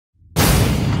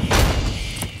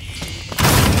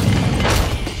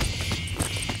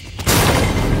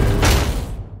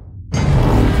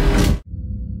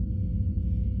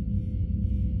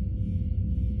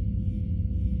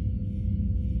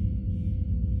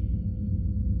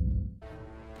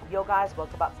Yo guys,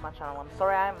 welcome back to my channel. I'm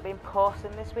sorry I haven't been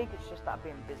posting this week, it's just that I've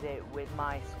been busy with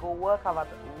my schoolwork. I've had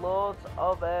loads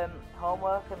of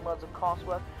homework and loads of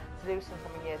coursework to do since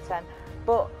I'm in year 10.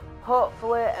 But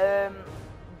hopefully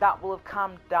that will have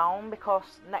calmed down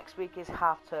because next week is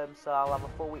half term, so I'll have a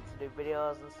full week to do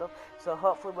videos and stuff. So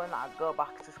hopefully when I go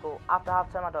back to school after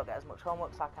half term I don't get as much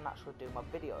homework so I can actually do my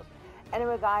videos.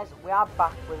 Anyway guys, we are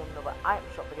back with another item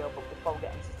shop video, but before we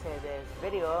get into today's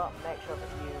video, make sure that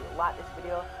you like this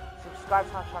video, subscribe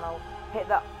to my channel, hit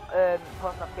that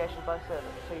post notification bell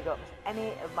so you don't miss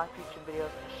any of my future videos,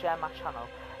 and share my channel.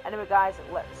 Anyway guys,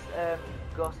 let's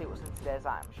go see what's in today's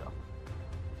item shop.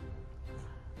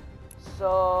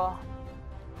 So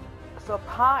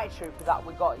Party Trooper that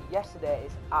we got yesterday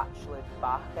is actually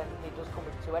back, and he does come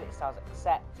with 2 edit styles,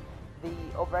 except the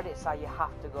other edit style you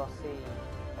have to go see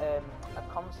a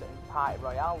concert in Party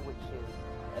Royale, which is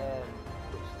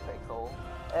pretty cool.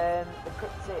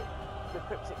 The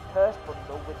Cryptic Curse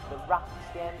bundle with the Raft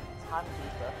Skin,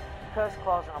 Timekeeper, Curse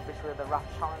Claws, and obviously the Raft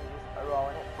challenges are all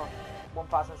in it for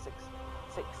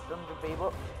 1,600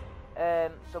 V-Bucks.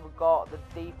 So we've got the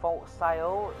default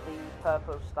style, the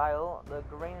purple style, the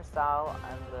green style,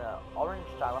 and the orange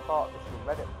style. I thought this was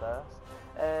red at first,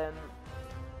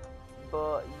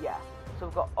 but yeah. So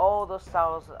we've got all those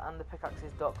styles, and the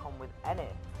pickaxes don't come with any.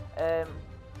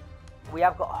 We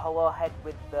have got Hollow Head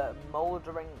with the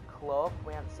Mouldering Cloak.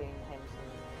 We haven't seen him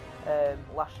since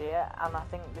last year, and I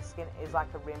think this skin is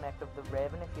like a remake of the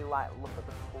Raven if you like look at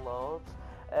the clothes,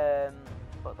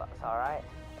 but that's alright.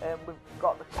 We've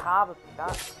got the Carver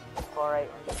pickaxe for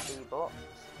 800 V-Bucks.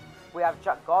 We have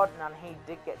Jack Gordon, and he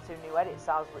did get 2 new edit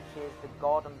styles, which is the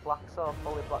Gordon Black Sword,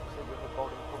 fully black suit with a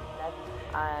golden pumpkin egg,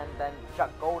 and then Jack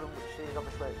Golden, which is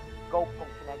obviously gold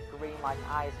pumpkin egg, green like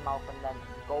eyes, mouth, and then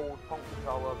gold pumpkins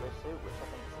all over his suit,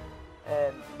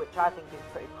 which I think is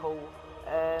pretty cool.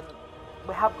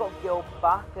 We have got Gil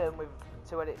back with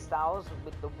 2 edit styles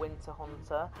with the Winter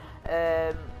Hunter.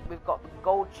 We've got the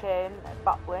Gold Chain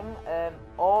back bling,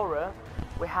 Aura.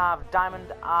 We have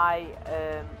Diamond Eye.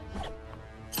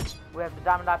 We have the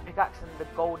Diamond Eye pickaxe and the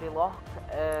Goldilocks.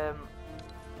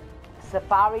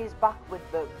 Safari's back with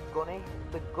the Gunny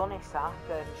sack,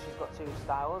 and she's got 2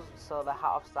 styles, so the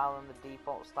Hat Off style and the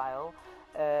default style.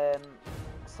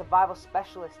 Survival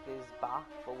Specialist is back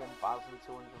for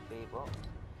 1,200 V-Bucks.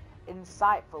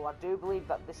 Insightful, I do believe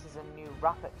that this is a new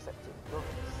wrap, except it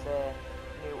doesn't say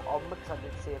new on, because I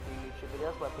did see a few YouTube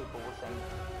videos where people were saying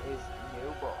it is new,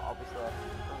 but obviously it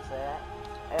doesn't say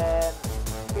it.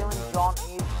 Feeling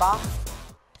Jaunty is back.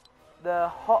 The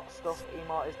Hot Stuff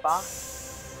emote is back.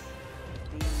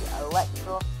 The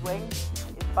Electro Swing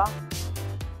is back.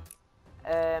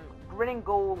 Grinning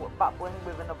Ghoul back bling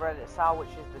with another edit style, which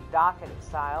is the Dark edit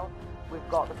style. We've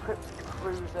got the Cryptic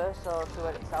Cruiser, so 2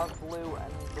 edit styles, blue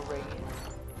and green.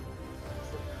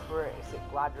 It's a pretty sick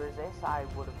glider is this. I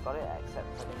would have got it, except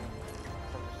I didn't,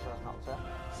 because I just chose not to.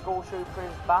 Skull Trooper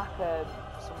is back. For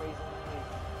some reason his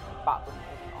back button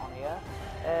isn't on here.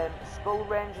 Skull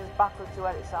Ranger is back with 2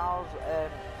 edit styles,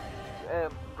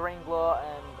 green glow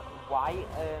and white.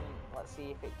 Let's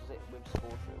see if it does it with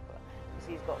Skull Trooper.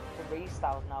 He's got 3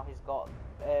 styles now. He's got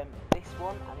this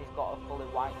one, and he's got a fully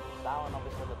white style, and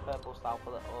obviously the purple style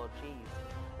for the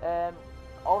OGs.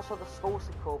 Also the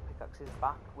Skullsicle pickaxe is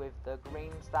back with the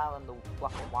green style and the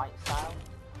black and white style.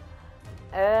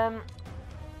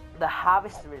 The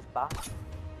Harvester is back.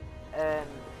 The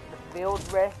Field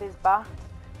Wraith is back.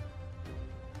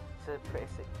 It's a pretty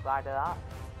sick glider that.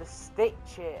 The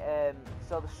Stitch It,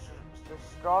 so the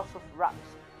Straw Stuff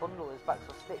Wraps bundle is back,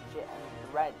 so Stitch It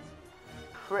and Red.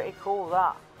 Pretty cool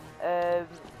that.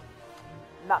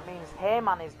 That means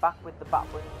Heyman is back with the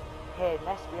Batwing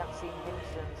Hayness. We haven't seen him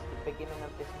since the beginning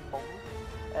of this month,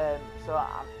 so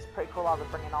it's pretty cool how they're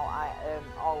bringing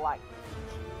all like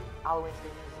Halloween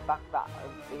seasons back that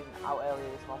have been out earlier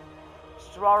this month.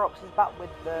 Straw Ops is back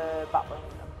with the Batwing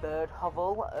Bird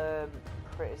Hovel,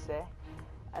 pretty sick.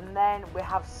 And then we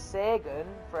have Sagan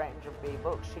for 800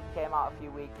 V-Bucks. She came out a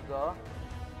few weeks ago.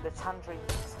 The Tangerine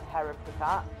Terror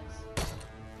pickaxe.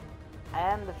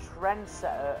 And the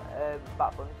Trendsetter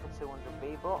backbling for 200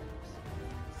 V-Bucks.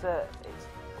 So it's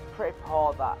pretty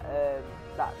poor that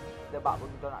that the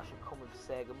backbling don't actually come with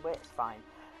Sagan, but it's fine.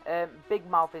 Big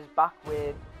Mouth is back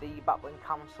with the backbling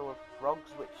Council of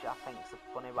Frogs, which I think is a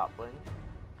funny backbling.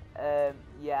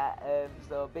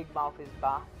 So Big Mouth is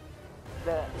back.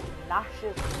 The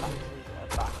Nash's pickaxes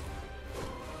are back.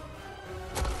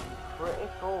 Pretty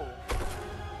cool.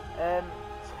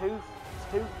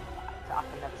 I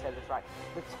can never say this right.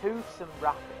 The Toothsome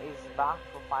Wrap is back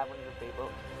for 500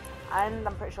 V-Bucks. and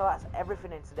I'm pretty sure that's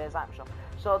everything in today's item shop.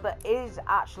 So there is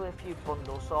actually a few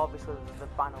bundles. So obviously there's the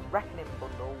Final Reckoning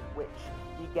bundle, which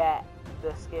you get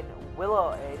the skin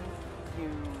Willow in.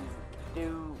 You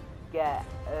do get,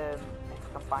 if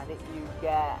I can find it, you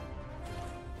get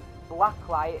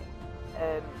Blacklight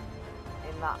in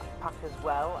that pack as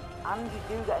well, and you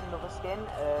do get another skin,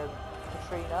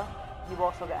 Katrina. You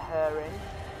also get her in.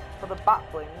 For the back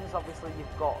blings, obviously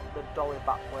you've got the Dolly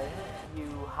back bling.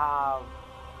 You have,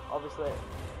 obviously,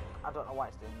 I don't know why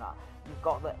it's doing that. You've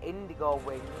got the Indigo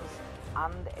wings,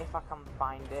 and if I can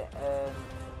find it,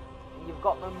 you've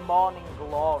got the Morning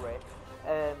Glory,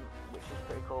 which is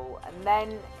pretty cool. And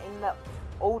then in the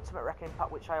Ultimate Reckoning pack,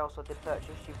 which I also did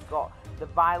purchase, you've got the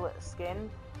Violet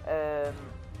skin.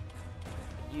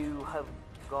 You have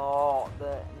got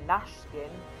the Nash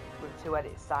skin with 2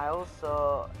 edit styles,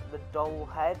 so the Dull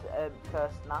Head,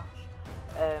 Cursed Nash.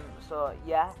 So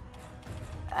yeah,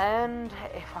 and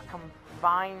if I can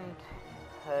find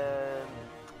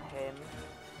him,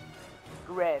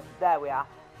 Grave, there we are.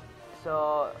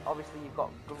 So obviously you've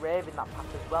got Grave in that pack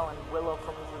as well, and Willow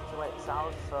comes in 2 edit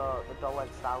styles, so the Dull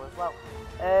Head style as well.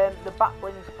 The back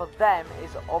blings for them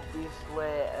is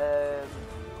obviously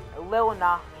Lil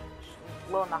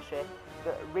Nashi,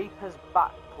 the Reaper's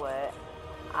backplate,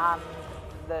 and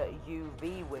the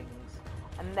UV wings.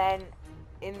 And then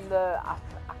in the, I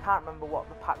can't remember what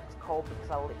the pack's called because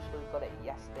I literally got it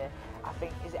yesterday. I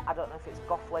think, I don't know if it's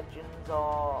Goth Legends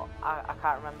or, I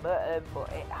can't remember,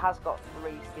 but it has got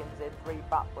 3 skins in, 3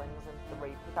 back blings and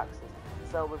 3 pickaxes.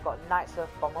 So we've got Night Surf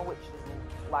Bomber, which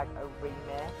is like a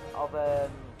remake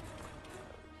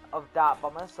of Dark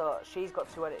Bomber, so she's got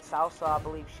 2 edit styles, so I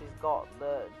believe she's got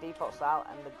the default style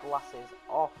and the glasses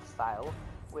off style,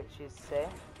 which is sick.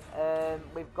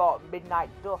 We've got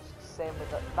Midnight Dusk, same with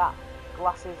that,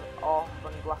 glasses off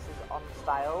and glasses on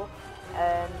style.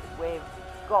 And we've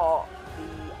got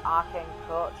the Arcane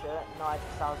Coacher, no edit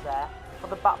styles there. For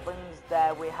the back blings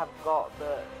there, we have got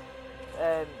the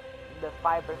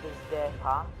Firebreaker's Day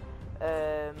Pack.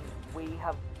 We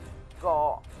have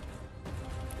got,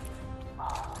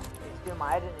 it's doing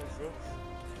my head in, is this?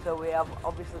 So we have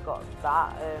obviously got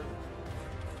that,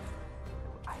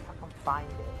 if I can find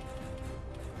it.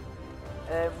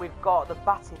 We've got the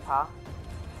Batty Pack,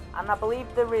 and I believe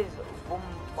there is one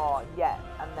more, yeah,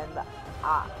 and then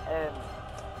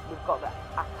we've got the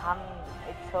Akan,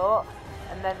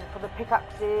 and then for the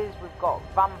pickaxes we've got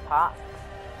Vampax,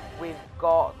 we've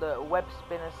got the Web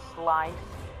Spinner Slice,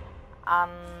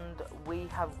 and we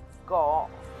have got,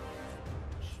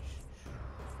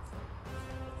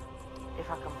 if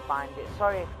I can find it,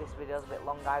 sorry if this video is a bit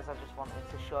long guys, I just wanted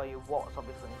to show you what's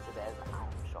obviously in today's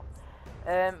item shop.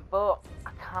 But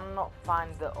I cannot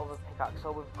find the other pickaxe,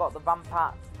 so we've got the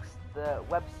Vampax, the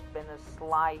Web Spinner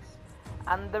Slice,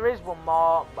 and there is one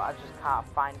more, but I just can't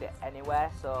find it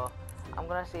anywhere, so I'm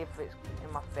going to see if it's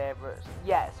in my favourites.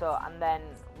 Yeah, so, and then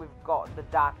we've got the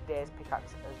Dark Days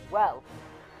pickaxe as well.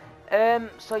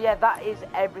 So yeah, that is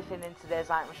everything in today's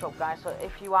item shop guys. So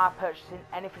if you are purchasing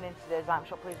anything in today's item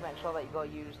shop, please make sure that you go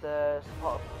use the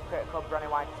support creator code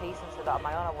BrownieYT. Since I don't have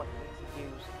my own, I want you to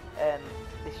use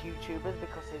this YouTuber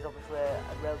because he's obviously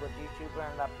a real good YouTuber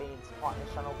and I've been supporting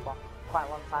his channel for quite a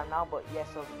long time now. But yeah,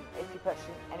 so if you're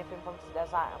purchasing anything from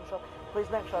today's item shop, please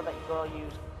make sure that you go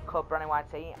use code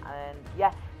BrownieYT. And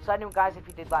yeah, so anyway guys, if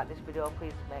you did like this video,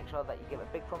 please make sure that you give it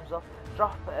a big thumbs up,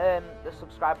 drop the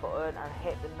subscribe button and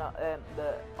hit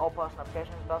the all post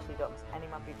notifications bell so you don't miss any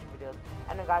of my future videos.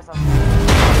 Anyway guys, I'll see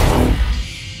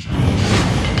you.